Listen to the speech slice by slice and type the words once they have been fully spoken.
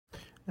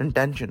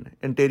intention,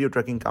 Ontario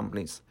trucking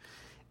companies.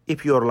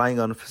 If you are relying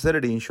on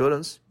facility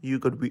insurance, you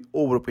could be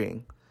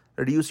overpaying.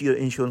 Reduce your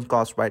insurance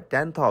cost by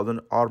 $10,000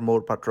 or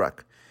more per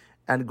truck.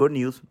 And good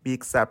news, we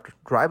accept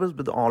drivers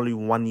with only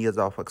 1 year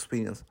of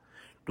experience.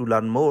 To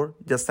learn more,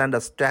 just send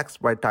us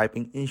text by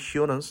typing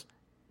insurance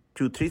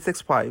to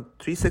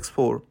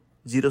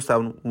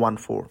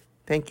 365-364-0714.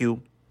 Thank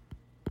you.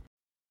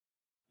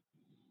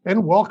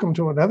 And welcome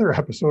to another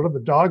episode of the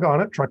Doggone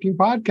It Trucking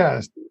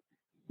Podcast.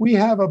 We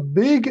have a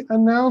big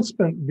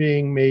announcement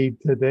being made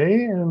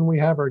today, and we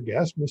have our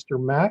guest, Mr.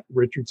 Matt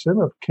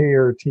Richardson of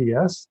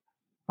KRTS,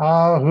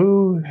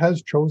 who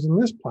has chosen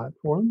this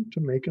platform to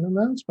make an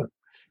announcement.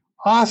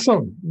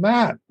 Awesome.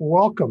 Matt,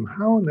 welcome.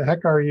 How in the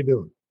heck are you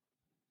doing?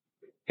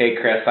 Hey,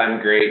 Chris,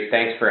 I'm great.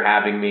 Thanks for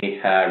having me.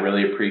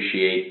 Really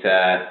appreciate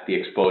the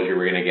exposure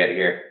we're going to get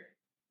here.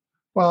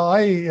 Well,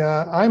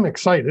 I'm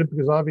excited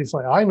because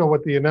obviously I know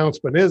what the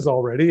announcement is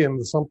already,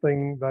 and it's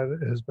something that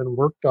has been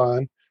worked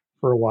on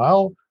for a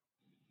while.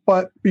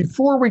 But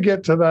before we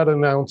get to that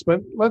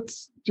announcement,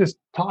 let's just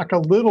talk a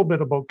little bit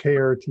about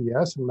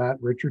KRTS and Matt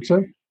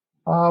Richardson.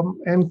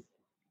 And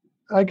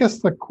I guess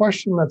the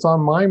question that's on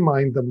my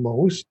mind the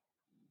most,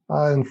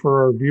 and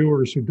for our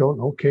viewers who don't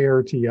know,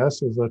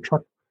 KRTS is a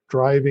truck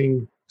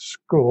driving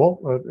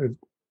school.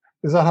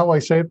 Is that how I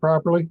say it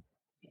properly?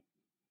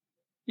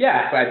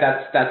 Yeah,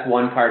 that's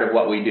one part of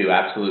what we do.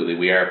 Absolutely.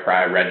 We are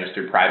a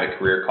registered private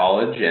career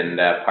college, and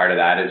part of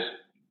that is,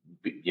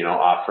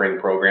 offering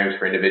programs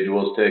for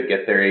individuals to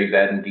get their AZ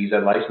and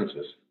DZ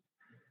licenses.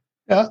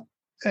 Yeah.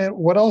 And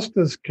what else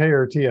does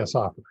KRTS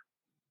offer?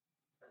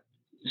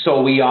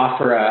 So we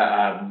offer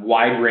a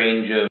wide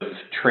range of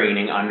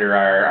training under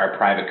our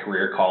private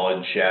career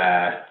college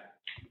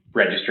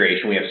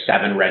registration. We have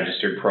 7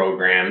 registered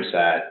programs,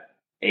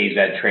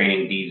 AZ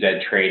training,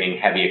 DZ training,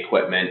 heavy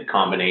equipment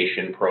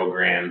combination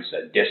programs,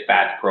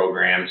 dispatch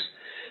programs.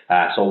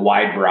 So a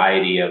wide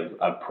variety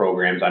of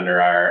programs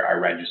under our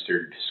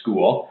registered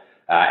school.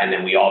 And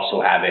then we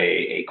also have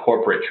a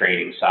corporate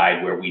training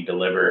side where we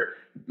deliver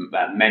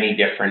many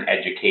different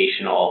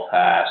educational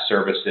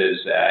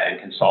services and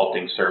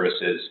consulting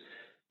services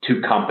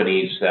to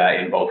companies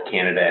in both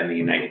Canada and the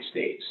United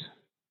States.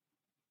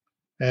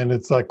 And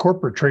it's that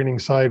corporate training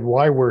side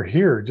why we're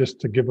here, just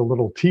to give a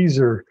little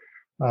teaser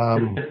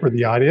for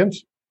the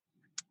audience.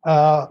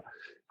 How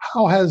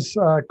has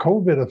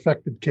COVID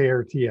affected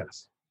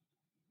KRTS?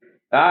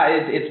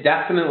 It's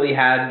definitely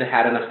had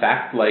an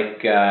effect,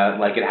 like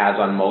it has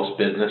on most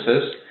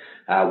businesses.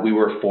 We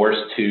were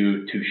forced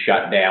to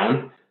shut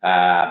down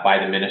by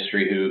the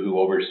ministry who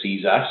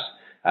oversees us,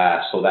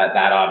 so that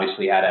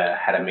obviously had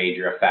a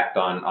major effect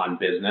on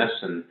business,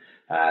 and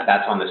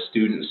that's on the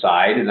student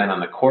side. And then on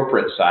the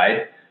corporate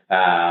side,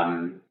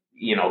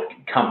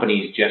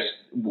 companies just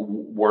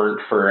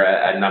weren't for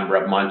a number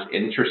of months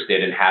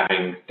interested in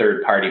having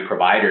third-party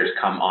providers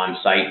come on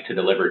site to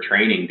deliver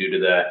training due to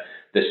the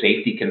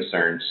safety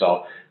concerns.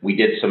 So we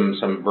did some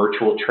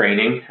virtual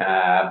training,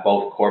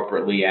 both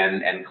corporately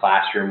and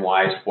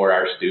classroom-wise for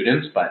our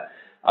students. But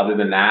other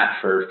than that,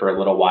 for a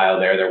little while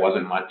there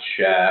wasn't much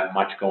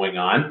going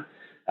on.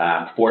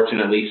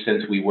 Fortunately,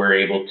 since we were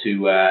able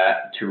to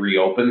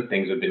reopen,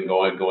 things have been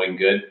going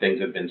good. Things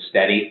have been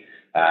steady.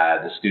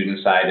 The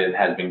student side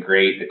has been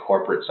great. The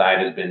corporate side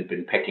has been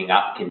picking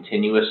up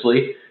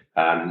continuously.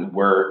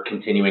 We're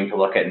continuing to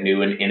look at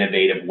new and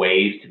innovative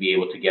ways to be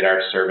able to get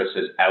our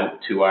services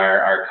out to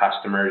our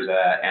customers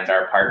and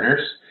our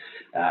partners.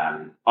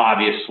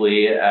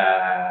 Obviously,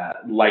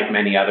 like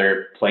many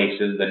other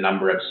places, the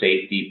number of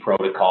safety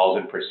protocols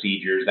and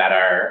procedures that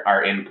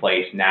are in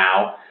place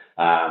now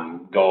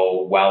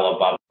go well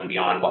above and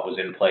beyond what was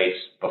in place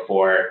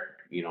before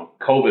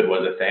COVID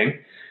was a thing.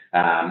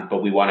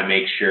 But we want to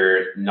make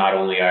sure not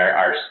only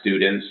our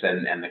students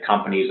and the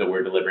companies that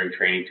we're delivering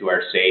training to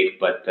are safe,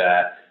 but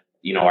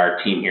our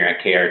team here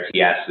at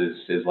KRTS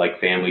is like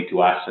family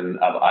to us and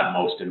of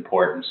utmost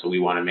importance. So we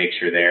want to make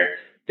sure their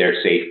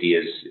safety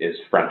is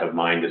front of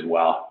mind as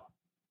well.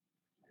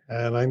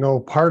 And I know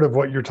part of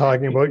what you're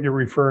talking about, you're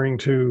referring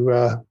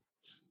to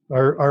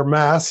our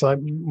masks.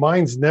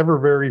 Mine's never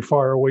very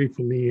far away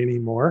from me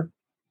anymore.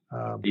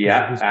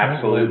 Yeah,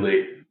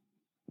 absolutely.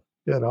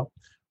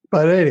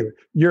 But anyway,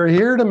 you're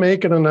here to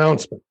make an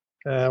announcement.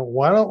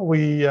 Why don't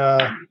we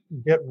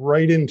get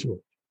right into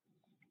it?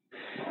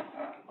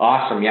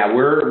 Awesome. Yeah,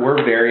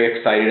 we're very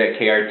excited at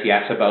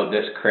KRTS about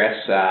this, Chris.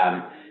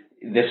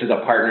 This is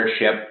a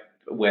partnership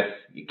with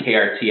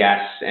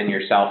KRTS and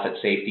yourself at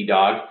Safety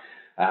Dog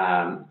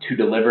to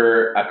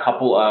deliver a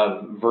couple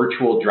of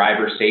virtual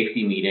driver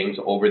safety meetings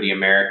over the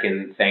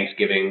American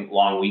Thanksgiving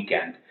long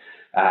weekend.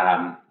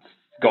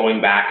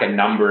 Going back a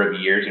number of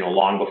years,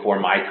 long before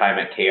my time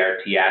at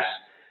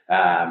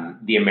KRTS,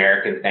 the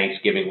American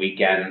Thanksgiving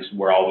weekends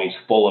were always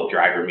full of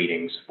driver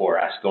meetings for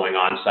us, going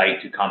on site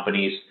to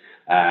companies,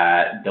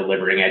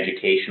 delivering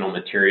educational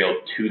material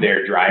to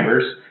their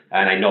drivers.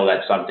 And I know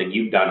that's something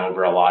you've done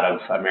over a lot of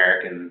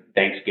American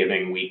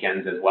Thanksgiving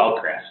weekends as well,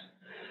 Chris.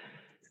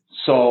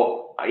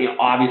 So,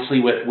 obviously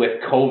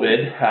with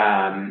COVID,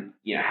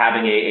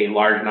 having a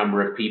large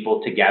number of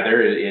people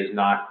together is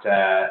not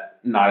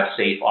a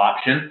safe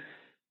option.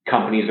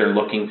 Companies are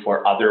looking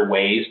for other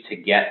ways to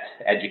get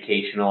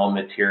educational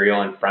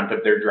material in front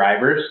of their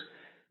drivers.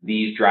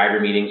 These driver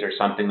meetings are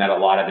something that a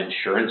lot of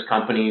insurance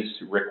companies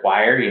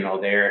require.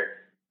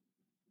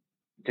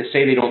 To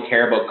say they don't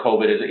care about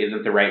COVID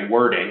isn't the right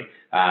wording.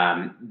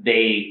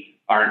 They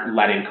aren't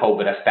letting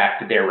COVID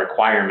affect their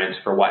requirements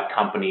for what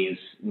companies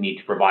need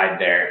to provide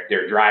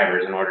their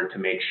drivers in order to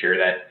make sure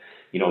that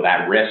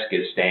that risk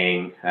is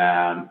staying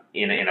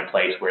in a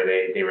place where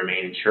they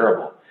remain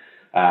insurable.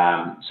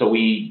 So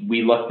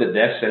we looked at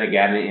this, and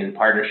again, in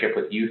partnership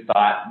with you,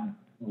 thought,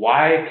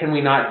 why can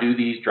we not do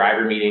these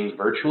driver meetings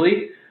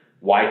virtually?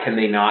 Why can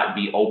they not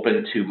be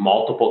open to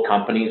multiple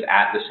companies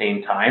at the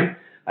same time?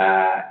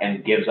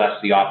 And gives us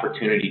the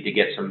opportunity to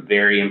get some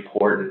very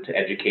important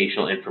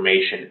educational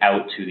information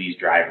out to these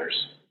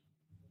drivers.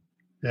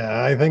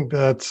 Yeah, I think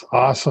that's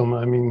awesome.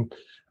 I mean,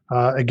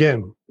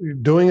 again,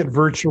 doing it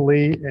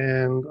virtually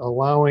and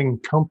allowing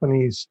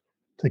companies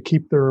to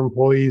keep their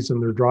employees and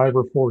their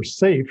driver force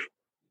safe,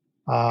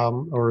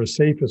 or as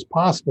safe as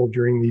possible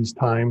during these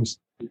times,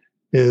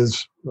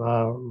 is,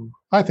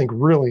 I think,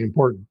 really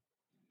important.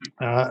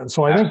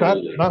 So I think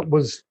that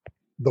was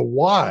the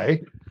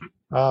why.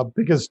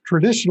 Because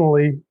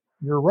traditionally,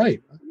 you're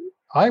right.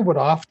 I would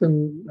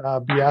often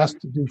be asked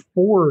to do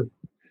 4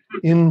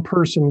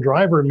 in-person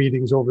driver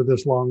meetings over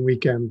this long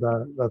weekend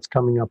that's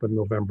coming up in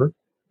November.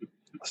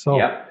 So,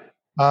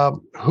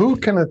 who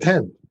can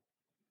attend?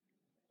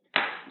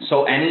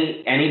 So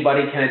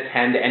anybody can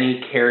attend.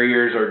 Any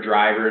carriers or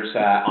drivers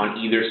on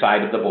either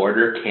side of the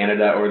border,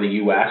 Canada or the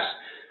U.S.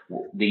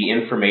 The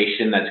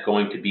information that's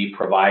going to be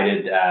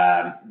provided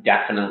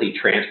definitely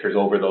transfers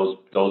over those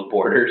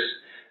borders.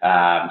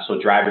 So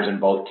drivers in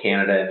both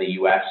Canada and the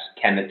U.S.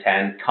 can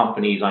attend.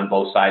 Companies on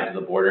both sides of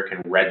the border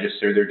can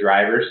register their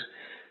drivers.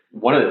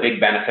 One of the big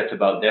benefits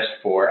about this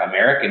for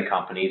American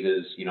companies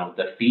is,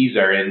 the fees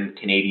are in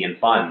Canadian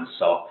funds.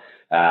 So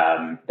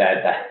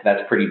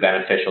that's pretty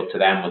beneficial to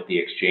them, with the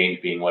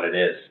exchange being what it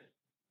is.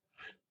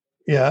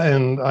 Yeah,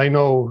 and I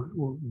know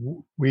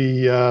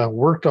we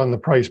worked on the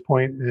price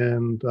point,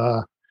 and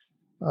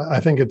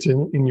I think it's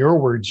in your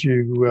words,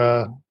 you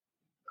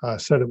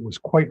said it was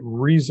quite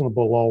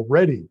reasonable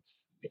already.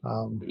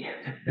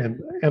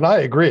 And I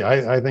agree.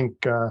 I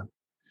think the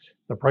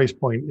price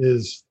point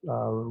is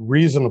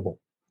reasonable.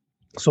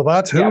 So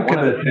that's who can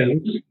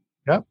attend.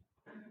 Yep.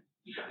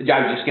 I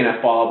was just going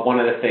to follow up. One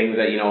of the things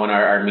that, in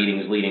our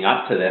meetings leading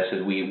up to this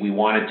is we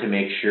wanted to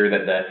make sure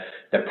that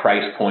the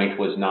price point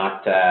was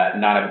not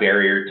a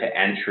barrier to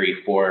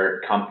entry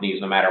for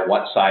companies, no matter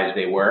what size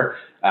they were,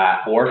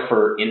 or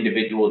for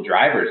individual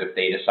drivers if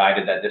they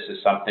decided that this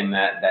is something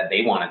that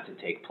they wanted to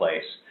take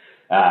place.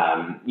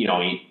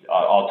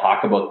 I'll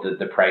talk about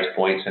the price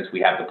point since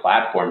we have the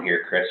platform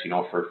here, Chris.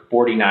 For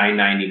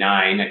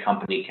 $49.99, a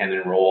company can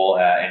enroll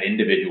an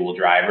individual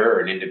driver,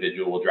 or an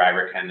individual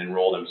driver can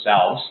enroll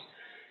themselves.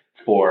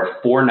 For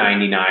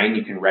 $4.99,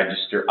 you can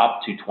register up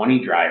to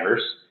 20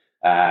 drivers.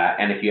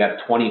 And if you have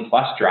 20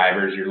 plus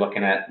drivers, you're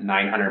looking at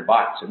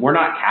 $900. And we're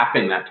not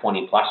capping that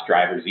 20 plus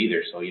drivers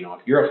either. So,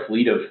 if you're a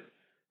fleet of,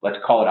 let's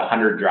call it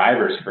 100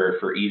 drivers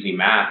for easy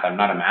math, I'm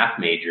not a math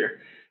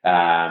major,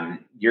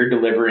 you're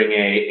delivering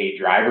a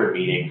driver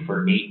meeting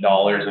for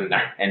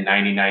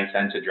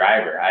 $8.99 a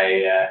driver.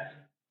 I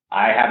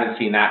haven't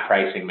seen that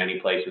pricing many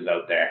places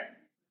out there.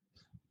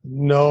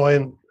 No,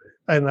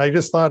 and I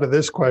just thought of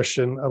this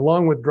question.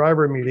 Along with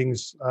driver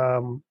meetings,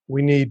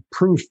 we need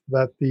proof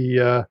that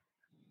the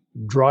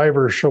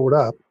driver showed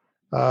up.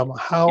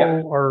 How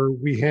are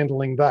we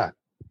handling that?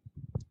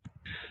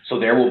 So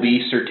there will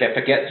be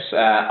certificates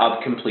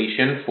of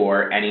completion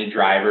for any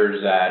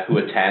drivers who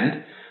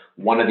attend.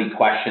 One of the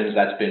questions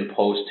that's been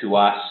posed to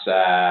us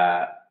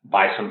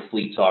by some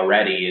fleets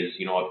already is,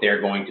 if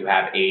they're going to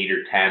have 8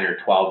 or 10 or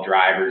 12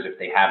 drivers, if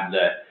they have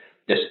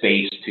the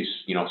space to,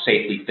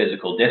 safely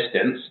physical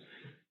distance,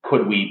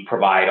 could we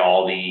provide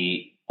all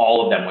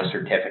of them with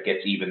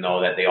certificates, even though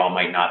that they all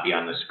might not be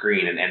on the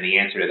screen? And the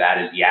answer to that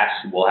is yes.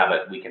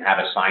 We can have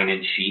a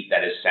sign-in sheet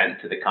that is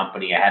sent to the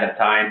company ahead of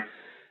time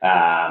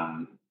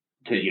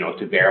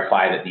to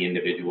verify that the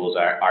individuals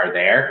are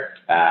there.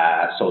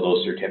 So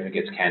those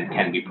certificates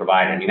can be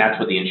provided. I mean, that's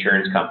what the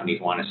insurance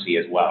companies want to see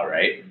as well,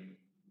 right?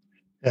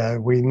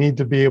 We need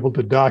to be able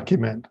to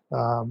document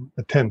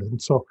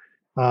attendance. So,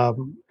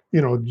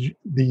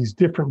 these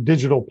different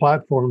digital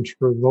platforms,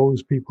 for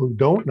those people who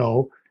don't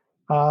know,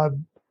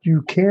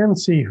 you can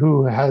see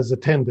who has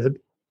attended.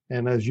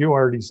 And as you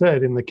already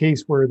said, in the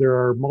case where there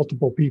are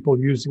multiple people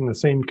using the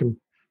same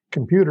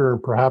computer,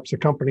 and perhaps a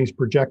company's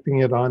projecting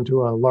it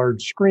onto a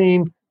large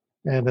screen,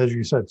 and as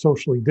you said,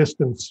 socially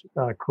distance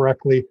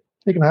correctly,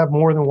 they can have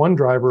more than one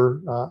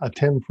driver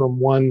attend from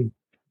one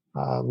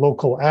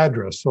local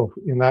address. So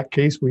in that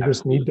case, we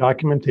just need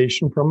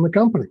documentation from the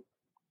company.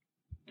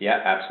 Yeah,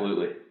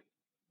 absolutely.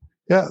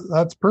 Yeah,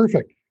 that's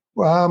perfect.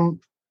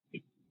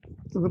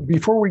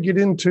 before we get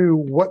into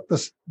what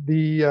the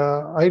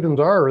items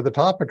are or the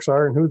topics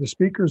are and who the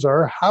speakers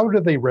are, how do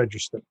they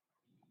register?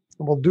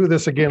 We'll do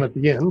this again at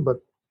the end, but.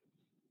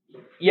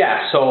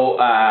 Yeah, so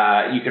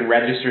you can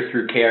register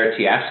through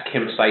KRTS.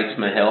 Kim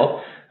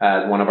Seitzma-Hill,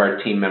 one of our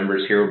team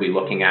members here, will be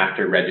looking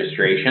after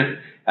registration.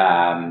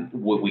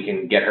 We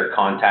can get her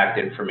contact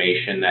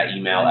information,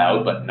 email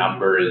out, but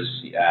number is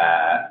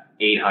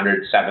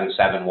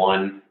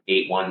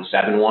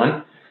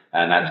 800-771-8171,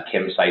 and that's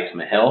Kim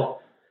Seitzma-Hill.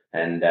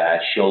 And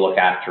she'll look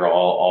after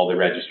all the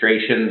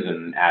registrations.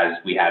 And as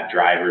we have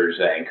drivers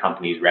and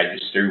companies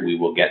register, we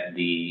will get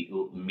the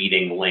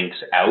meeting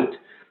links out.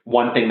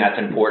 One thing that's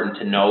important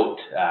to note,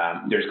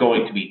 there's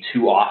going to be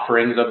 2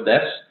 offerings of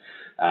this,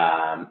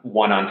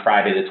 one on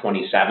Friday the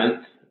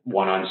 27th,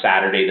 one on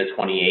Saturday the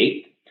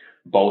 28th,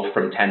 both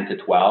from 10 to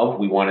 12.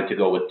 We wanted to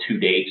go with 2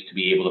 dates to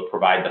be able to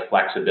provide the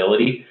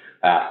flexibility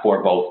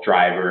for both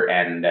drivers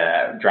and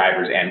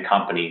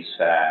companies,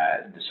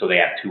 so they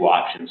have 2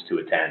 options to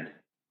attend.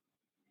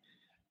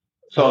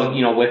 So,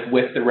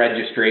 with the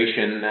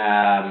registration,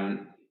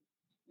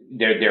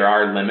 there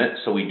are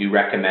limits, so we do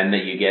recommend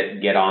that you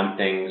get on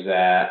things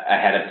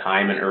ahead of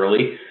time and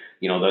early.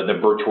 The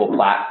virtual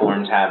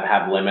platforms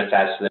have limits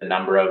as to the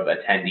number of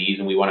attendees,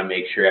 and we want to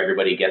make sure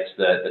everybody gets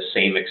the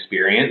same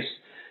experience.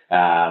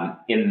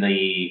 In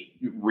the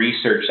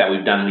research that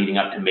we've done leading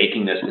up to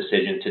making this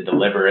decision to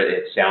deliver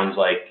it sounds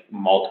like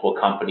multiple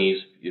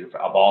companies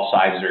of all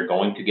sizes are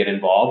going to get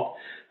involved.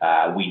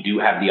 We do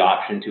have the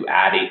option to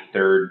add a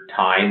third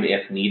time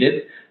if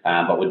needed,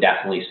 but would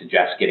definitely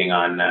suggest getting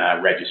on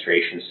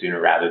registration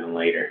sooner rather than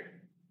later.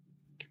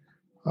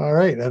 All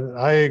right, and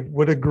I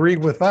would agree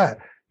with that.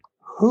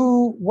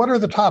 What are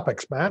the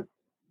topics, Matt?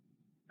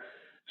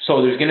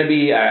 So there's going to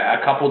be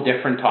a couple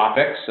different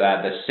topics,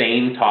 the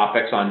same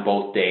topics on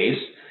both days.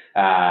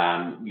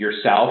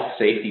 Yourself,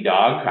 Safety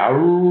Dog,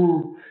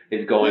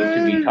 is going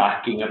to be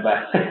talking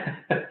about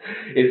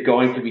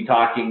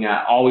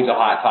always a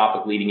hot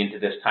topic leading into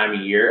this time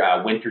of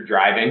year, winter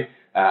driving,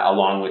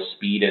 along with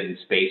speed and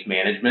space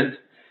management.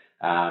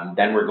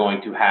 Then we're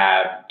going to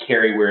have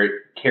Carrie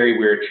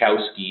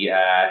Wierchowski,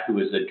 who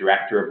is the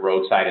Director of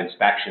Roadside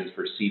Inspections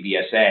for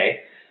CVSA.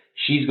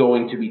 She's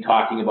going to be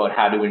talking about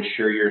how to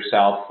ensure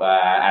yourself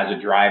as a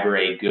driver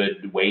a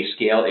good weigh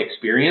scale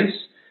experience,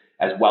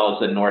 as well as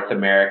the North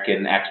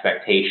American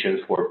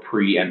expectations for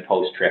pre and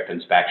post-trip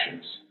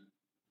inspections.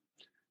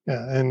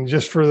 Yeah, and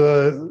just for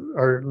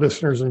our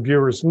listeners and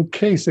viewers, in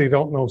case they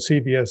don't know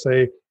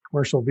CVSA,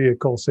 Commercial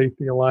Vehicle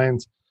Safety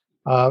Alliance,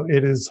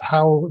 it is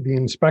how the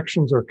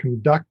inspections are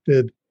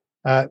conducted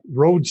at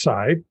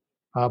roadside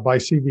by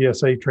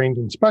CVSA trained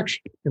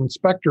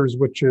inspectors,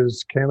 which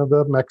is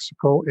Canada,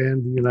 Mexico,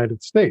 and the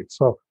United States.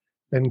 So,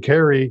 and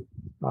Carrie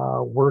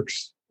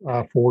works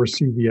for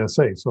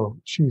CVSA. So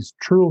she's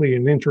truly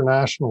an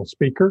international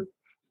speaker,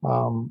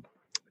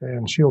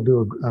 and she'll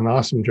do an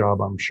awesome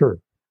job, I'm sure.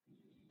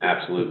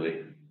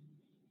 Absolutely.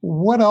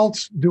 What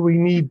else do we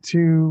need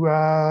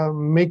to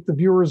make the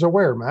viewers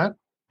aware, Matt?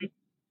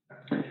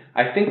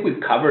 I think we've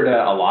covered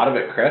a lot of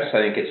it, Chris. I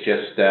think it's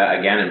just,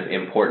 again,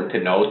 important to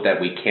note that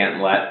we can't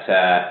let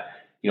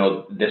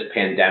this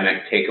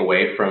pandemic take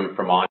away from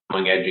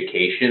ongoing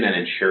education and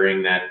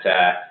ensuring that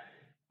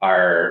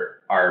our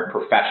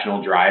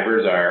professional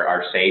drivers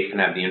are safe and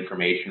have the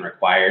information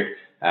required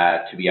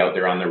to be out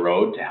there on the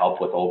road to help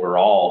with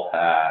overall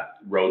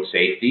road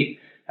safety.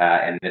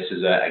 And this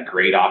is a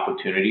great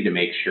opportunity to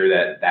make sure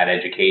that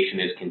education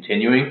is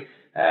continuing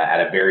at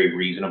a very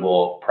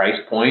reasonable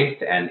price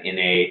point and in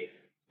a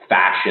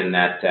fashion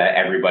that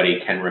everybody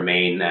can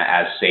remain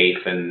as safe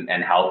and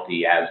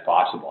healthy as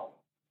possible.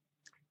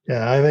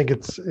 Yeah, I think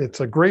it's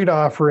a great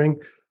offering.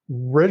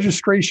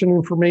 Registration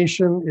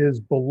information is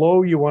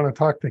below. You want to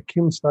talk to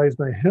Kim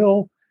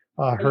Seitzma-Hill.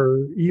 Her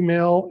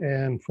email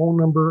and phone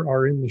number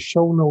are in the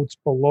show notes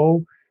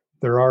below.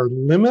 There are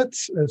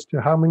limits as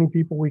to how many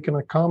people we can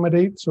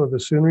accommodate. So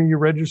the sooner you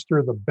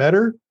register, the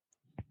better.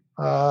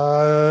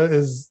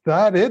 Is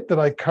that it? Did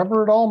I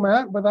cover it all,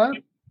 Matt, with that?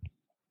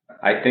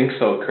 I think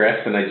so, Chris,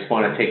 and I just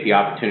want to take the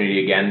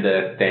opportunity again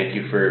to thank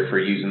you for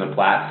using the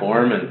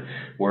platform, and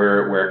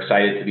we're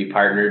excited to be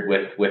partnered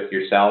with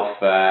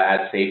yourself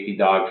at Safety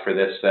Dog for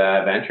this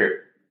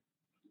venture.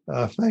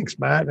 Thanks,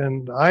 Matt,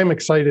 and I'm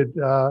excited.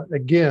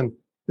 Again,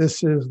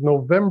 this is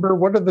November.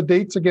 What are the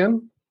dates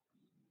again?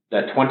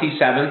 The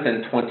 27th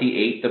and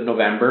 28th of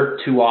November,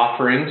 2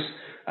 offerings,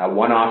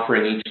 one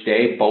offering each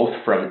day, both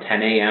from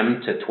 10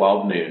 a.m. to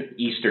 12 noon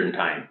Eastern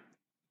time.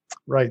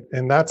 Right,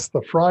 and that's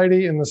the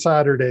Friday and the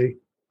Saturday,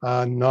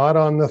 not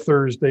on the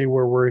Thursday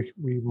where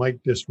we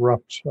might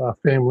disrupt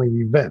family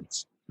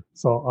events.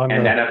 So on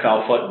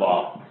NFL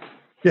football.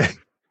 Yeah,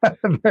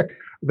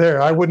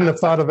 there. I wouldn't have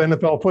thought of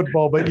NFL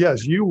football, but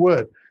yes, you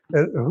would.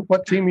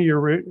 What team do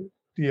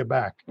you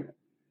back?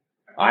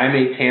 I'm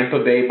a Tampa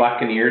Bay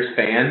Buccaneers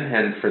fan,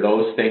 and for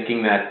those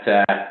thinking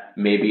that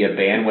maybe a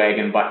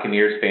bandwagon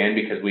Buccaneers fan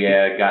because we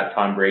got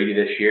Tom Brady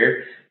this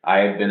year,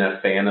 I have been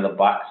a fan of the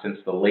Bucs since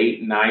the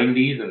late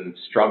 90s and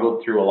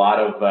struggled through a lot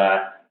of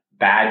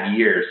bad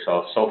years.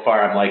 So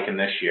far I'm liking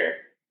this year.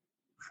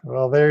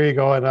 Well, there you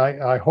go. And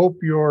I hope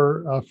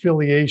your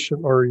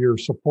affiliation or your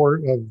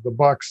support of the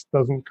Bucks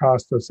doesn't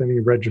cost us any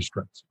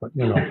registrants. But,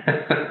 you know.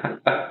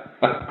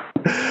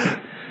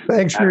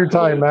 Thanks for your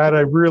time, Matt.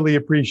 I really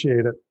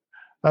appreciate it.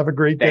 Have a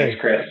great day.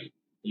 Thanks, Chris.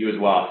 You as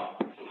well.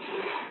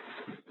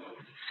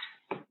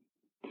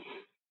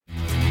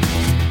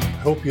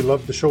 I hope you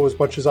loved the show as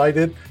much as I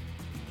did.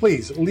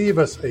 Please leave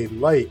us a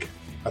like,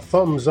 a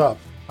thumbs up,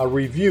 a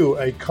review,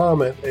 a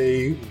comment,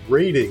 a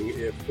rating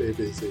if it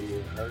is in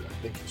your heart.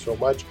 Thank you so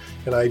much.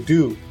 And I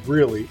do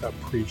really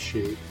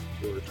appreciate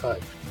your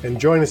time. And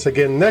join us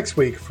again next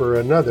week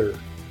for another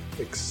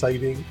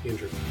exciting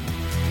interview.